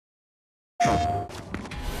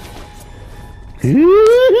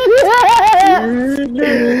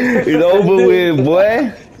It's over with,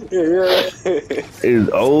 boy. It's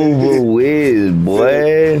over with,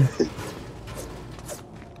 boy.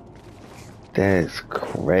 That's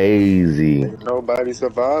crazy. Ain't nobody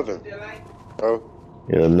surviving. Oh.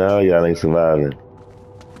 Hell no, y'all ain't surviving.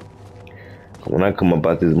 When I come up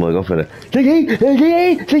out this mug, I'm finna take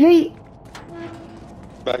heat.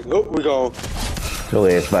 Back up, we gone. Get your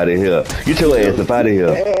ass out of here. Get your ass up out of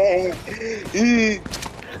here.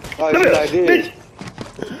 Come here,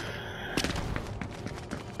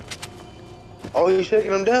 oh, he's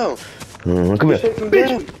shaking him down. Come here.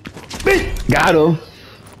 Bitch. Got him.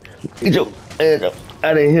 Get your ass up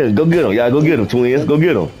out of here. Go get him. Y'all go get him, twins. Go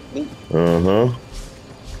get him.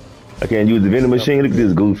 I can't use the vending machine. Look at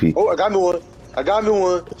this goofy. Oh, I got me one.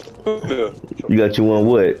 You got you one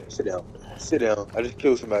what? Sit down. I just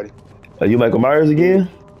killed somebody. Are you Michaelmyers again?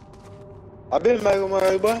 I've been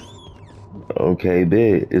Michaelmyers, boy. Okay,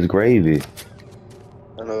 bet. It's gravy.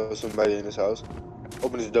 I know somebody in this house.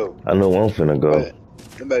 Open this door. I know where I'm finna go.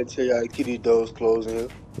 Somebody tell y'all to keep these doors closed in here.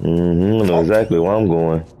 I know exactly where I'm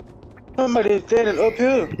going. Somebody's standing up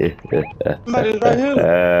here. Somebody's right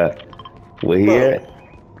here. Where he at?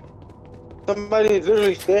 Somebody is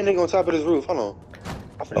literally standing on top of this roof. Hold on.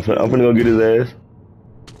 I'm finna go get his ass.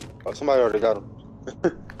 Oh, somebody already got him.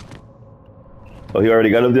 Oh, he already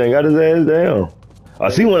got up there and got his ass down. I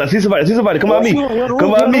see one. I see somebody. Come on me.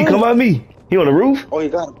 Come on me. He on the roof? Oh, he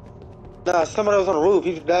got him. Nah, somebody was on the roof.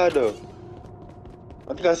 He just died though.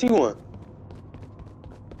 I think I see one.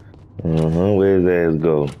 Where his ass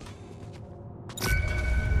go?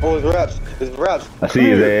 Oh, it's Raps. I see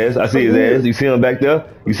his ass. You see him back there?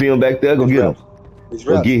 Go get him.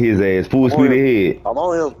 Go get his ass. Full speed ahead. I'm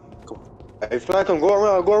on him. Hey, flank him. Go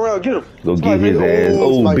around, get him. Go get his ass.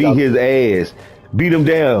 Oh, beat his ass. Beat him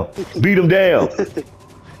down.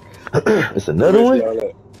 It's another one?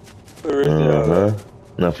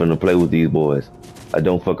 Not finna play with these boys. I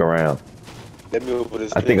don't fuck around. Let me open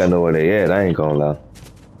this. I think I know where they at. I ain't gonna lie.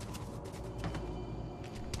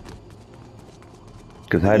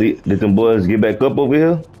 Cause how did them boys get back up over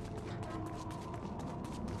here?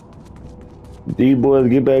 These boys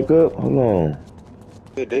get back up? Hold on.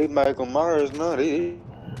 Yeah, they Michaelmyers now.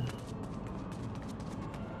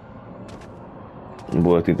 Them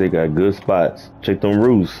boys think they got good spots. Check them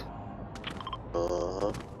roofs.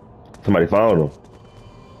 Somebody found them.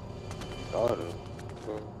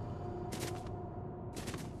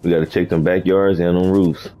 We gotta check them backyards and them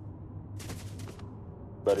roofs.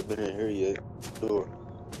 Nobody been in here yet. Door.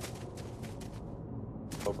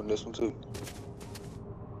 Open this one too.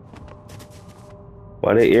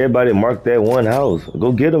 Why they everybody mark that one house?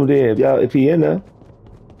 Go get him there if he in there.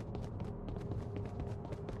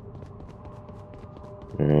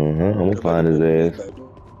 I'm gonna find his ass.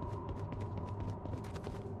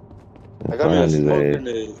 I got me a smoke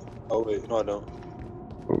grenade. Oh wait, no I don't.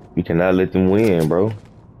 You cannot let them win, bro.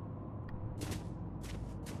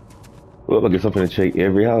 Well, I guess I'm finna check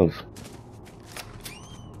every house.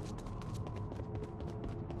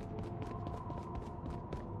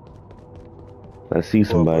 I see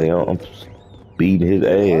somebody, I'm beating his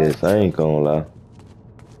ass. I ain't gonna lie.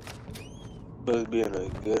 But being a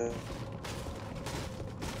good.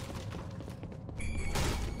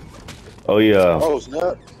 Oh yeah. Oh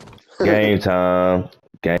snap. Game time.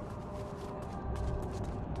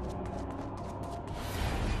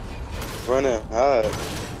 Running high.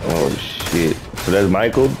 Oh shit. So that's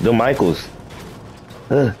Michael? Them Michaels.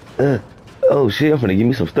 Oh shit, I'm finna give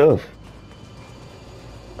me some stuff.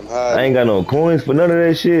 I ain't got no coins for none of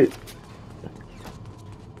that shit.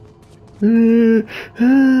 I'm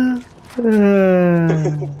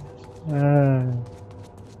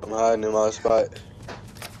hiding in my spot.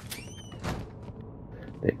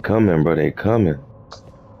 They coming, bro. They coming.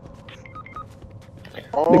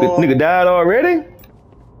 Oh. Nigga died already?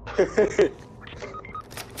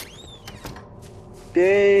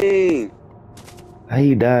 Dang. How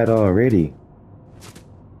he died already?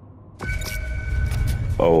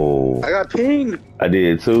 Oh. I got pinged. I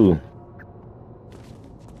did too.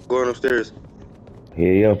 Going upstairs.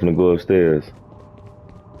 Yeah, I'm finna go upstairs.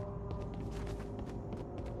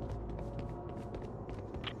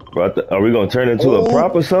 Bro, are we gonna turn into a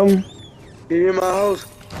prop or something? You in my house?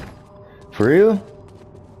 For real?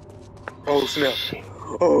 Oh snap.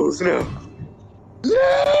 Oh snap.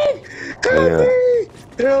 Help me!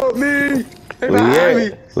 Help me!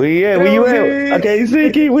 Where you at? Where you at? I can't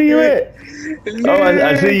see, Keith. Where you at? Oh,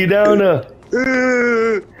 I see you down there.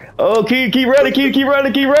 Oh, keep running.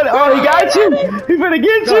 Oh, he got you. He finna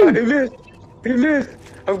get you. He missed.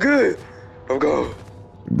 I'm good. I'm gone.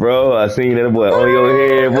 Bro, I seen that boy on your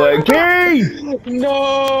head, boy. King!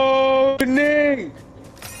 No, Nick.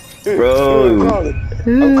 I'm Bro. calling.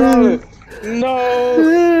 I'm calling. No.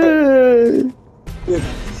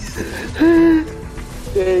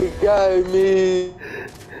 They got me.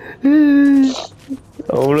 I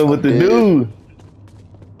don't know what to do.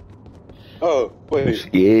 Oh, I'm wait.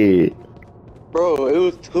 scared. Bro, it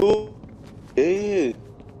was two. Yeah.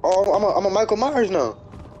 Oh, I'm a Michael Myers now.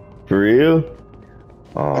 For real?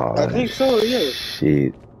 Oh, I think so, yeah.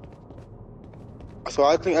 shit. So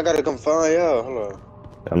I think I gotta come find y'all. Hold on.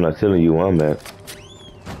 I'm not telling you where I'm at.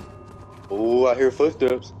 Oh, I hear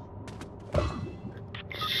footsteps.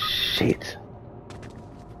 Shit.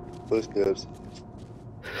 Footsteps.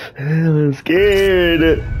 I'm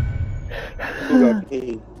scared. Who got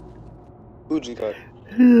me? Who just got?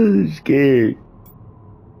 I'm scared.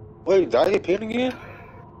 Wait, did I get pinned again?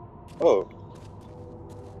 Oh.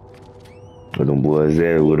 Where them boys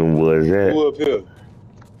at? Where them boys at? Who up here?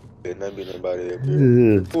 There not be nobody up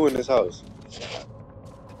here. Who in this house?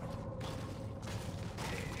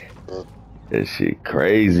 That shit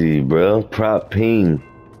crazy, bro. Prop ping.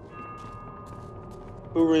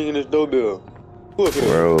 Who ringing this doorbell? Who up here?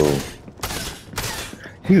 Bro.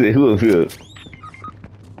 He said, who up here?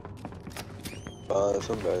 Find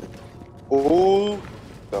somebody. Ooh,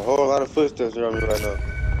 a whole lot of footsteps around me right now.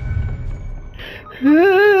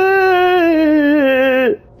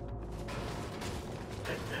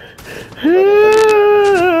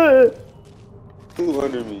 Who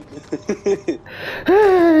under me?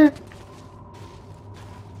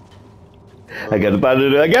 I gotta find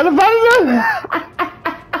it. I gotta find it.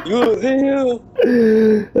 You was in here?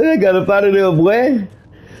 I gotta find it, boy.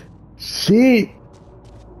 Shit.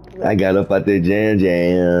 I got up out there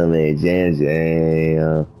jam and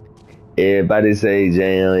jam. Everybody say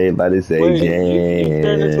jam. Everybody say Wait, jam. you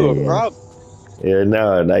turned into a prop? Yeah,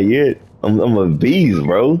 no, not yet. I'm a beast,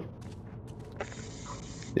 bro.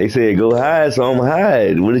 They said go hide, so I'm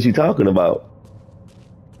hide. What is you talking about?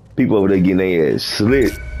 People over there getting their ass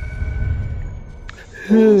slit.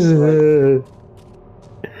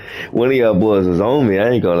 One of y'all boys was on me. I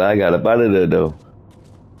ain't gonna lie. I got up out of there though.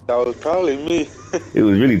 That was probably me. It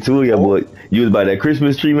was really two of y'all boys. You was by that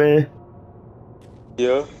Christmas tree, man?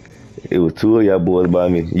 Yeah. It was two of y'all boys by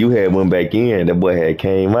me. You had one back in. That boy had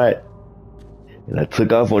came out. And I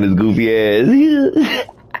took off on his goofy ass.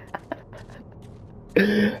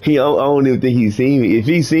 I don't even think he seen me. If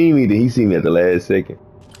he seen me, then he seen me at the last second.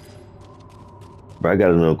 Bro, I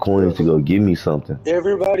got enough coins to go give me something.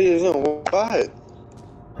 Everybody is in one spot.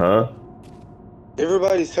 Huh?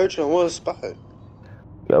 Everybody's searching one spot.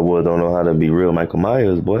 That boy don't know how to be real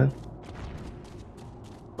Michaelmyers, boy.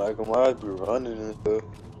 Michaelmyers be running and stuff.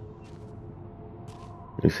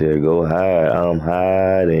 He said, go hide. I'm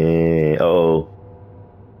hiding. Uh-oh.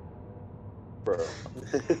 Bro.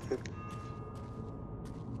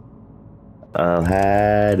 I'm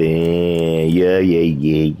hiding.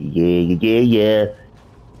 Yeah.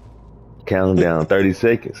 Countdown 30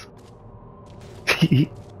 seconds.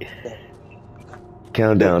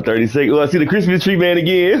 Countdown 30 seconds. Oh, I see the Christmas tree man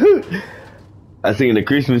again. I seen the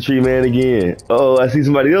Christmas tree man again. Oh, I see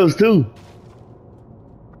somebody else too.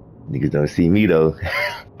 Niggas don't see me though.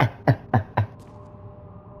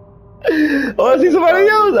 Oh, I see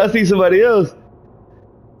somebody else.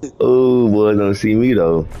 Oh, boys don't see me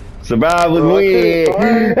though. Survivors win.